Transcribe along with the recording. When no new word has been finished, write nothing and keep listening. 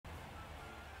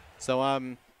So,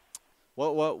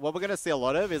 what we're gonna see a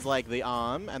lot of is like the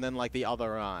arm and then like the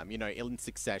other arm, you know, in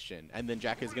succession. And then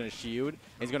Jacko's gonna shield, and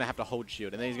he's gonna have to hold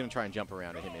shield, and then he's gonna try and jump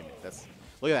around and hit him.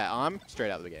 Look at that arm,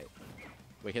 straight out of the gate.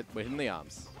 We're hitting the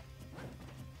arms.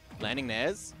 Landing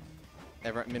nairs.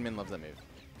 Min loves that move.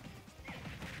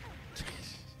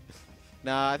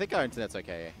 Nah, I think our internet's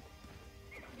okay.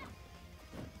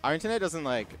 Our internet doesn't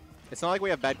like. It's not like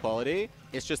we have bad quality.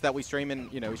 It's just that we stream in,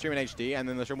 we stream in HD, and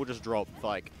then the stream will just drop for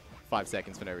like 5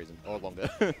 seconds for no reason, or longer,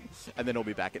 and then it'll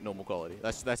be back at normal quality.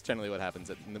 That's generally what happens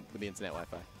with the internet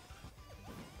Wi-Fi.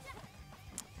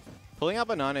 Pulling out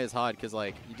banana is hard because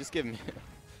like you just give.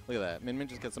 Look at that. Min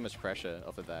just gets so much pressure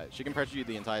off of that. She can pressure you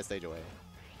the entire stage away.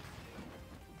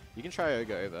 You can try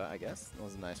Oga over, I guess. That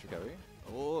was a nice recovery.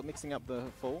 Oh, mixing up the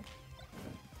fall.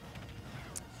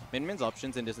 Min's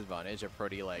options and disadvantage are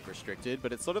pretty like restricted,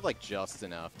 but it's sort of like just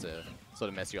enough to sort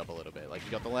of mess you up a little bit. Like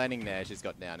you got the landing there, she's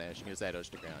got down air, she can just air dodge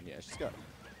to ground. Yeah, she's got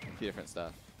a few different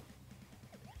stuff.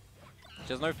 She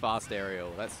has no fast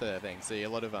aerial, that's the thing. So a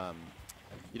lot of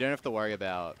you don't have to worry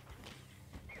about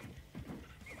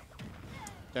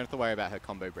her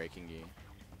combo breaking you.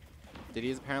 Diddy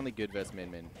is apparently good versus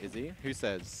Min. Is he? Who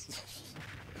says?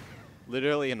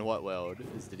 Literally in what world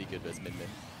is Diddy good versus Min?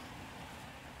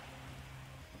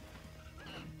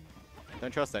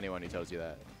 Don't trust anyone who tells you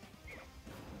that.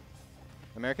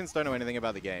 Americans don't know anything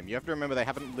about the game. You have to remember they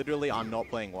literally are not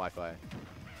playing Wi-Fi.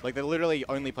 Like, they're literally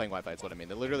only playing Wi-Fi, that's what I mean.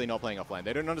 They're literally not playing offline.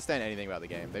 They don't understand anything about the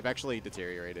game. They've actually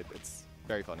deteriorated. It's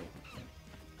very funny.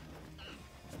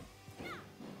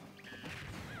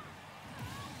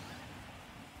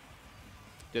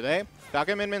 Do they?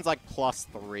 Falco Min-Min's like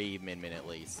 +3 Min-Min at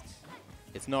least.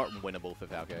 It's not winnable for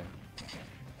Falco.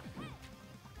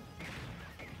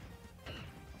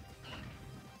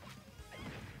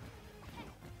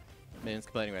 Min-Min's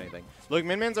complaining about anything. Look,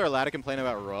 Min-Mins are allowed to complain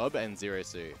about Rob and Zero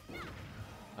Suit.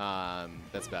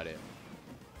 That's about it.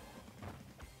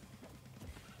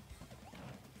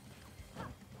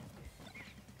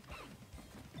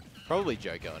 Probably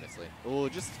Jacko, honestly. Oh,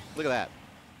 just look at that.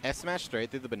 F smash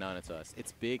straight through the banana to us.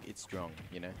 It's big, it's strong,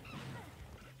 you know?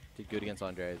 Did good against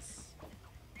Andres.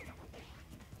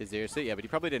 His Zero Suit? Yeah, but he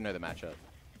probably didn't know the matchup.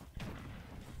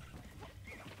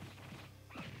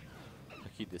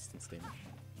 He distanced him.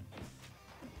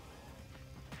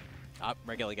 Up,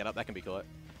 regularly get up, that can be caught.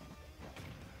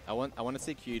 I want to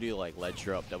see Q do like ledge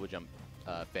drop, double jump,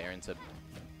 fair into,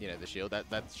 the shield.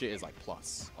 That shit is like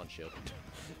plus on shield.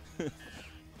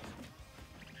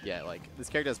 Yeah, like this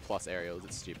character has plus aerials.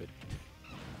 It's stupid.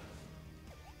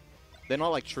 They're not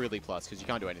like truly plus because you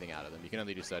can't do anything out of them. You can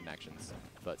only do certain actions,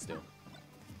 but still.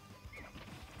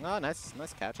 Oh, nice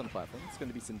catch on the platform. It's going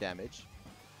to be some damage.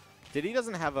 Diddy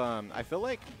doesn't have I feel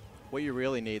like what you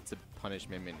really need to punish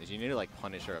Min is you need to like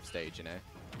punish her off stage, you know?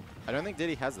 I don't think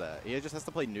Diddy has that. He just has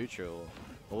to play neutral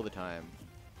all the time.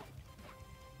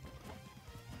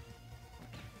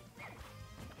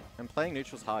 And playing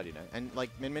neutral's hard, you know? And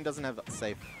like Min doesn't have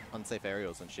unsafe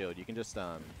aerials on shield. You can just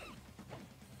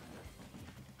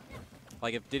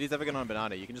like if Diddy's ever going on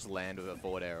banana, you can just land with a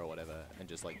forward air or whatever and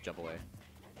just like jump away.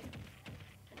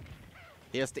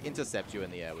 He has to intercept you in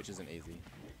the air, which isn't easy.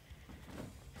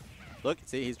 Look,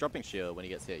 see, he's dropping shield when he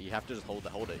gets hit. You have to just hold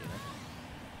it, you know?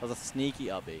 That was a sneaky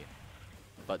upbeat.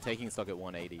 But taking stock at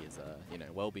 180 is,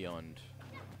 well beyond,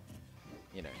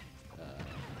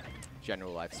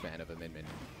 general lifespan of a Min.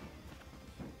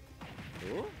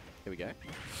 Ooh, here we go.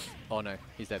 Oh no,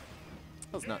 he's dead.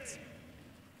 That was nuts.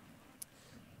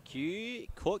 Q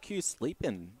caught Q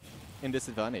sleeping in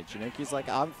disadvantage, you know? Q's like,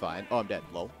 I'm fine. Oh, I'm dead,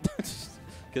 lol.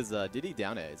 Because Diddy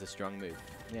down air is a strong move.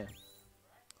 Yeah.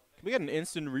 Can we get an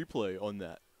instant replay on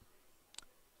that?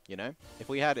 You know, if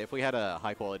we had a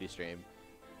high quality stream,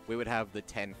 we would have the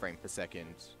 10 frame per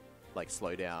second like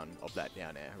slowdown of that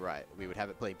down air. Right, we would have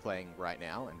it playing right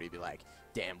now, and we'd be like,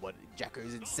 "Damn, what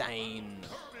Jacko's insane!"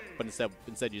 But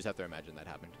instead you just have to imagine that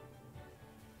happened.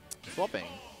 Swapping,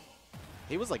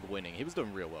 he was like winning. He was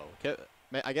doing real well.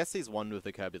 I guess he's won with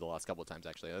the Kirby the last couple of times.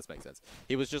 Actually, that makes sense.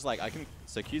 He was just like, I can.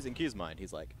 So in Q's mind,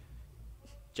 he's like,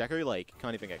 Jacko like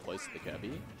can't even get close to the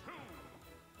Kirby.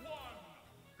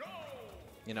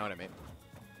 You know what I mean?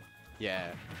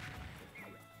 Yeah.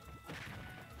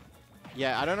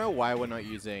 Yeah, I don't know why we're not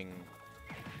using...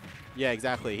 Yeah,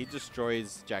 exactly. He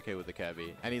destroys Jacko with the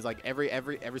Kirby. And he's like every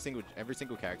single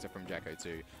character from Jacko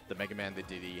 2, the Mega Man, the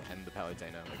Diddy, and the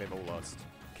Palutena, like they've all lost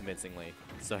convincingly.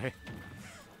 So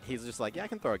he's just like, yeah, I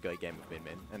can throw a good game with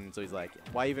Min. And so he's like,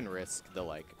 why even risk the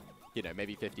like,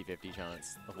 maybe 50-50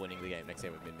 chance of winning the game next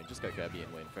game with Min? Just go Kirby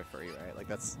and win for free, right? Like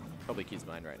that's probably Q's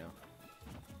mind right now.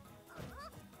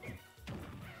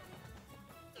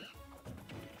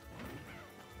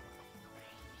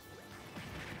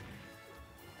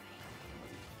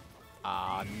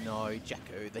 Ah, no,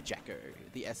 Jacko, the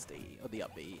SD, or the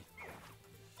up B.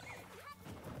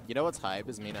 You know what's hype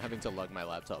is me not having to lug my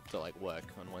laptop to like work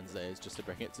on Wednesdays just to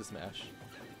bring it to Smash.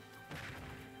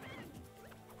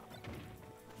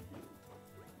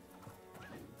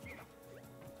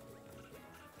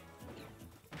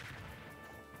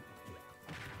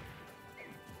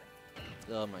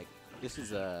 Oh my, this is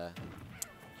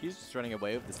Q's just running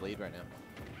away with this lead right now.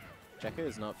 Jacko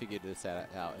has not figured this out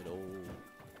at all.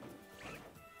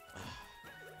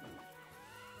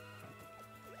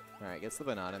 Alright, gets the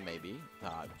banana maybe.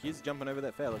 Q's jumping over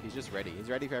that fair. Look, he's just ready. He's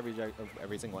ready for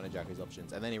every single one of Jacko's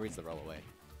options. And then he reads the roll away.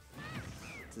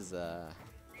 This is,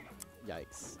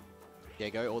 yikes. Yeah,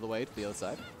 go all the way to the other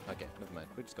side. Okay, never mind.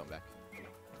 We're just going back.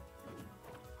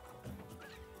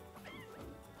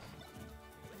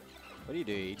 What do you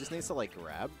do? He just needs to, like,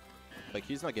 grab. Like,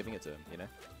 Q's not giving it to him, you know?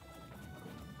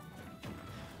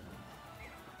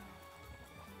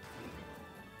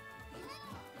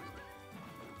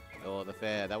 Oh, the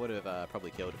fair. That would have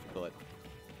probably killed if you pull it.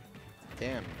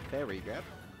 Damn. Fair regrab.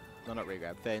 No, not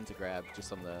regrab. Fair into grab,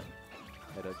 just on the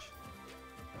head edge.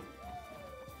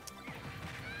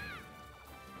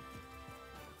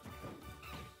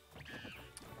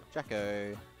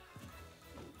 Jacko.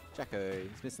 Jacko.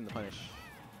 He's missing the punish.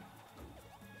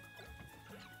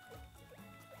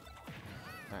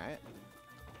 Alright.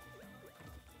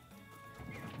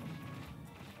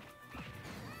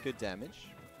 Good damage.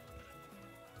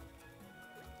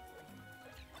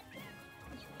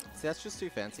 See, that's just too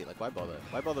fancy. Like, why bother?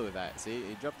 Why bother with that? See,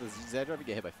 you drop the Z drop, you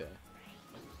get hit by fair.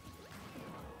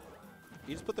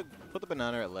 You just put the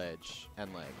banana at ledge,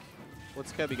 and like,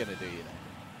 what's Kirby gonna do? You know,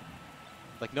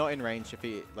 like not in range. If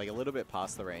he like a little bit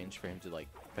past the range for him to like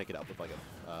pick it up with like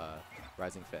a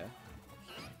rising fair.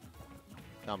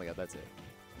 Oh my god, that's it.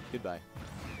 Goodbye.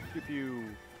 Pew pew.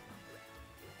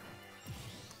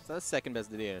 So that's the second best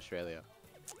Diddy in Australia.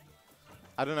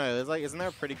 I don't know. There's like, isn't there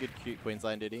a pretty good cute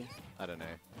Queensland Diddy? I don't know.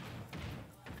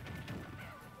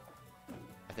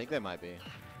 I think there might be.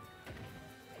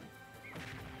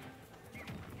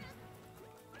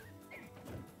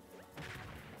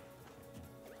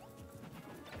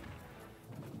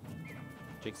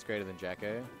 Jig's greater than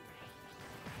Jacko.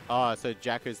 Oh, so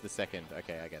Jacko's the second.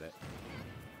 Okay, I get it.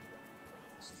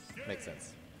 Makes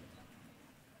sense.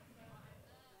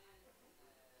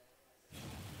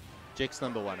 Jig's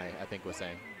number one, I think we're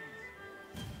saying.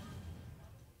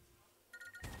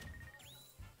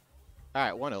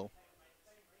 Alright, 1-0.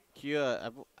 You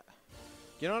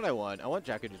know what I want? I want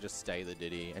Jacko to just stay the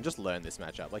Diddy and just learn this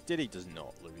matchup. Like, Diddy does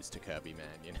not lose to Kirby, man,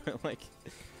 you know? Like,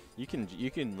 you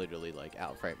can literally, like,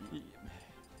 outframe...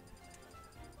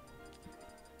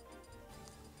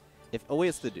 If all he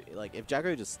has to do, like, if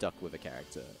Jacko just stuck with a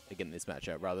character again in this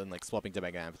matchup, rather than like swapping to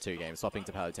Mega Man for 2 games, swapping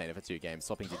to Palutena for 2 games,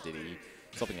 swapping to Diddy,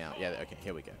 swapping out, yeah, okay,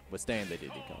 here we go. We're staying the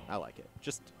Diddy con. I like it.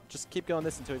 Just keep going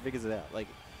this until he figures it out. Like,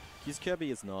 his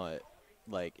Kirby is not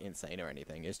like insane or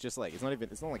anything. It's just like it's not like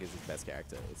it's his best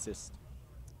character. It's just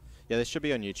this should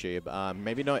be on YouTube.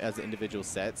 Maybe not as individual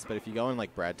sets, but if you go on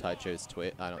like Brad Taicho's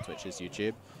not Twitch, his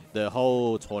YouTube, the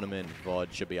whole tournament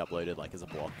VOD should be uploaded like as a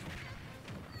block.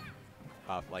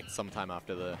 Like sometime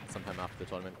after the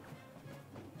tournament.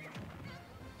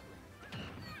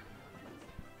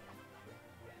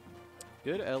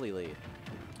 Good early lead.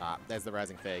 There's the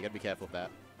rising fair. You gotta be careful with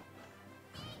that.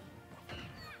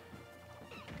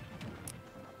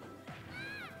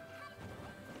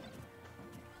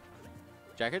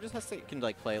 Jacko just can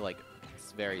like play like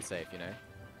very safe, you know.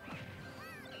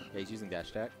 Yeah, he's using dash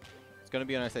attack. It's gonna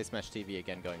be on SA Smash TV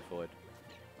again going forward.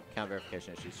 Count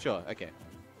verification issues. Sure. Okay.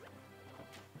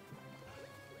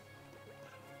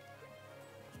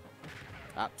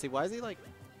 See, why is he like...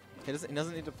 He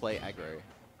doesn't need to play aggro.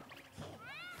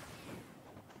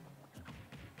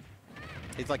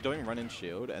 He's like doing run and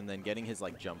shield and then getting his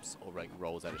like jumps or like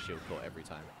rolls out of shield core every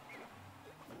time.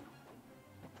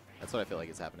 That's what I feel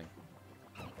like is happening.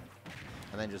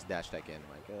 And then just dash attack in,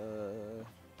 like,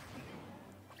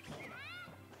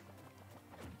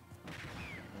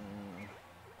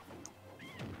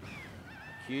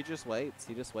 Q just waits.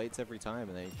 He just waits every time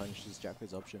and then he punishes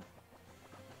Jacko's option.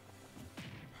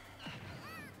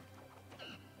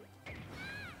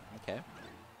 Okay.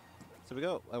 So we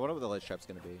go. I wonder what the ledge trap's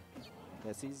gonna be.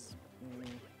 Yes, he's.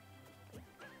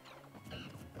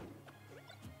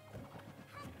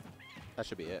 That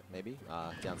should be it, maybe.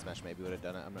 Down smash maybe would have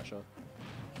done it. I'm not sure.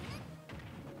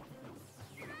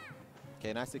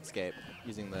 Okay, nice escape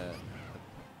using the.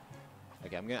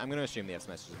 Okay, I'm gonna assume the F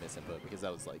smash is misinput because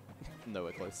that was like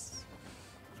nowhere close.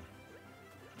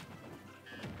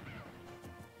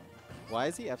 Why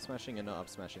is he up smashing and not up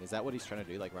smashing? Is that what he's trying to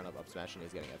do? Like run up smash and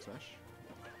he's getting up smash?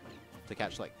 To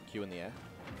catch like Q in the air?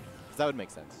 'Cause that would make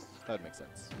sense. That would make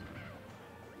sense.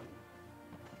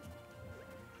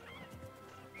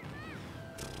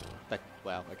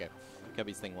 Wow, okay.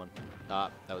 Kirby's thing won. Ah,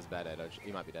 that was a bad air dodge.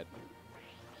 He might be dead.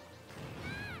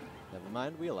 Never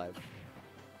mind, we alive.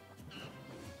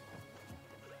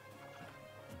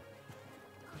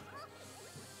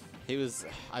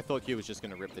 I thought Q was just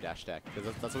going to rip the dash attack,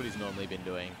 because that's what he's normally been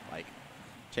doing, like,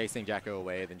 chasing Jacko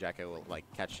away, then Jacko will, like,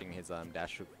 catching his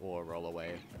dash or roll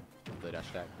away with the dash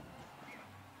attack.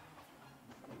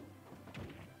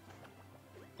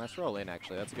 Nice roll in,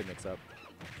 actually. That's a good mix-up.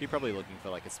 Q probably looking for,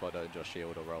 like, a spot dodge or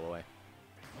shield or roll away.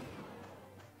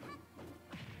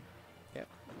 Yep.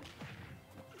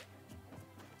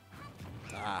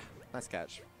 Ah, nice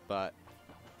catch. But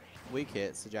weak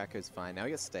hit, so Jacko's fine. Now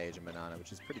he gets stage and banana,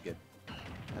 which is pretty good.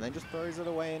 And then just throws it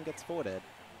away and gets forwarded.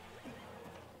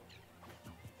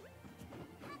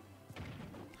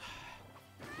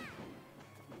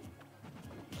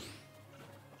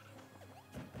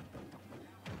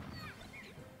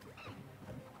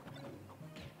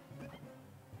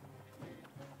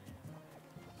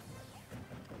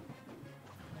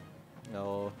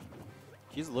 No.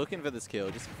 He's looking for this kill,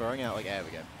 just throwing out, like, there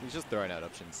we go. He's just throwing out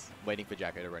options, waiting for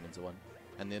Jacko to run into one.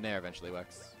 And the nair eventually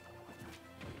works.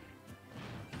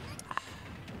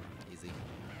 Easy.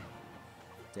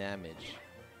 Damage.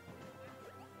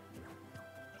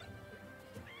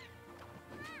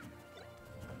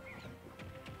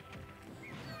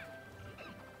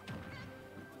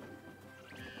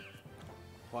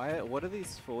 What are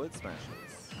these forward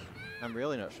smashes? I'm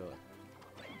really not sure.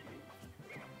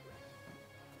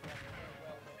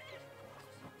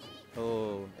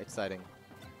 Oh, exciting.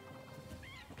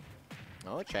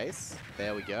 Oh, chase.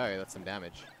 There we go. That's some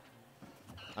damage.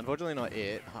 Unfortunately not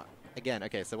it. Again,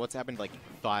 okay, so what's happened like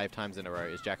 5 times in a row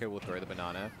is Jacko will throw the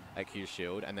banana at Q's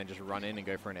shield and then just run in and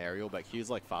go for an aerial, but Q's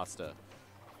like faster.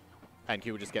 And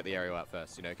Q will just get the aerial out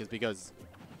first, you know, because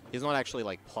he's not actually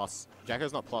like plus.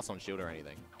 Jacko's not plus on shield or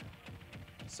anything.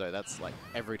 So that's like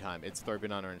every time. It's throw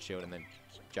banana and shield and then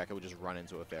Jacko will just run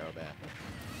into a Pharaoh bear.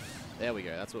 There we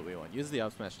go, that's what we want. Use the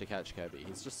up smash to catch Kirby.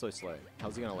 He's just so slow.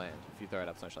 How's he gonna land if you throw it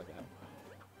up smash like that?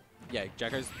 Yeah,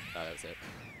 Jacko's... Oh, that's it.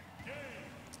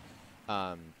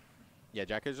 Yeah,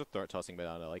 Jacko's just tossing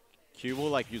banana. Like, Q will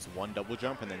like use one double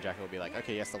jump and then Jacko will be like,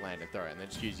 okay, he has to land and throw it. And then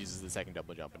Q uses the second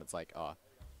double jump and it's like, oh.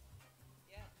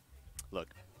 Look.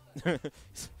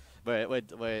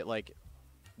 Wait, like...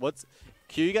 What's...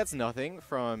 Q gets nothing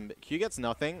from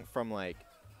like...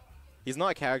 He's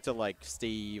not a character like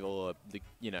Steve or the,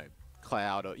 you know,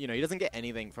 Cloud or, you know, he doesn't get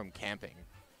anything from camping.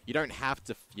 You don't have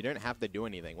to do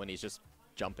anything when he's just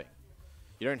jumping.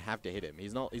 You don't have to hit him.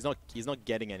 He's not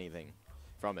getting anything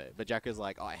from it. But Jacko's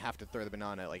like, oh, I have to throw the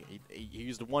banana. Like he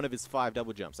used one of his 5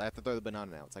 double jumps. I have to throw the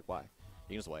banana now. It's like, why? You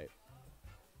can just wait.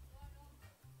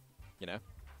 You know?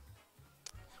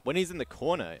 When he's in the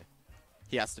corner,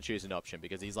 he has to choose an option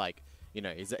because he's like, you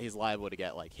know, he's liable to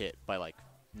get like hit by like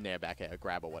nair back air,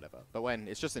 grab or whatever. But when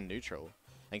it's just in neutral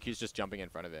and Q's just jumping in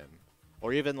front of him,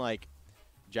 or even like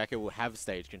Jacko will have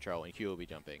stage control and Q will be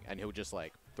jumping and he'll just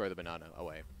like throw the banana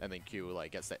away and then Q will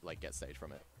like get stage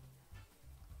from it.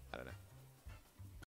 I don't know.